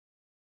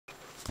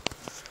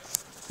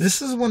This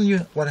is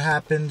what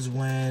happens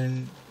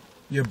when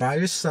you're by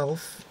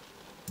yourself.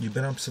 You've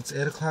been up since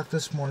 8 o'clock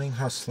this morning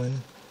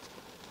hustling,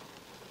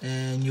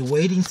 and you're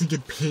waiting to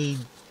get paid,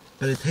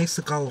 but it takes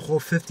a whole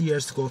 50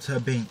 years to go to a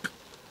bank.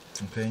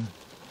 Okay?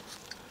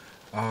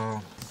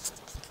 I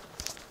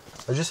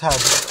just had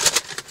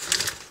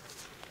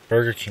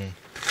Burger King.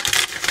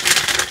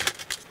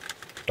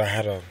 I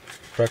had a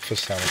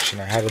breakfast sandwich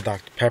and I had a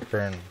Dr. Pepper,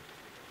 and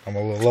I'm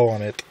a little low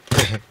on it.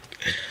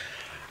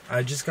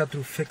 I just got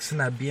through fixing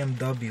that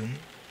BMW.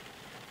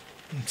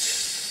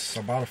 It's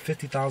about a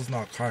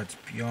 $50,000 car. It's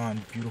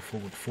beyond beautiful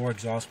with 4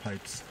 exhaust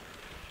pipes.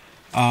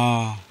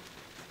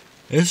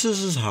 This is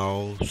his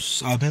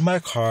house. I'm in my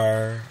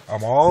car.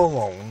 I'm all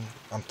alone.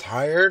 I'm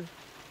tired.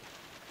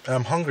 And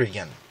I'm hungry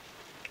again.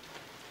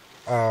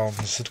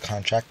 This is the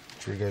contract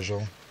for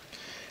Gurjo.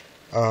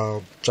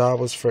 Job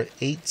was for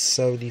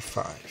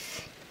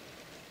 $875.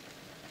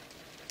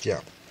 Yeah.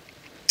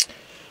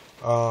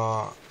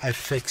 I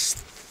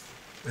fixed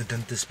a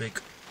dent this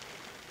big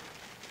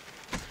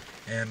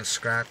and a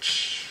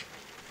scratch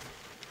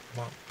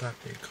about that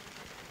big.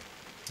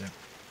 Yeah.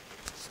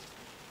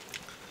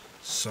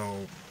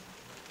 So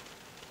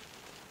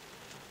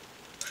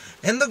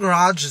in the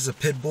garage is a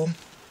pit bull.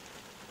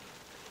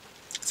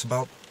 It's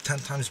about 10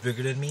 times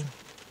bigger than me.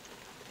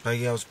 But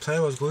yeah, I was playing.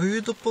 I was going,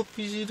 hey, the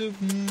puppies,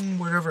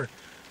 whatever.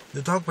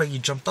 The dog baggy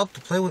jumped up to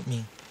play with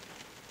me,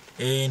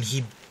 and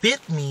he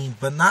bit me,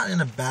 but not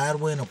in a bad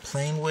way, in a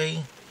plain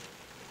way.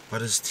 But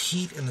his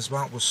teeth and his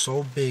mouth was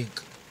so big,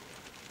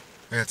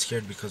 I got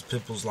scared because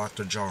pit bulls locked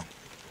their jaw.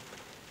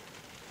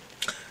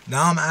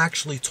 Now I'm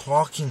actually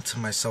talking to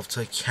myself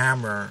to a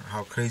camera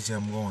how crazy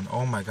I'm going.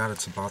 Oh my god,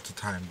 it's about the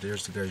time.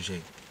 There's the guy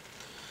Jay.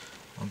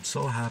 I'm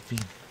so happy.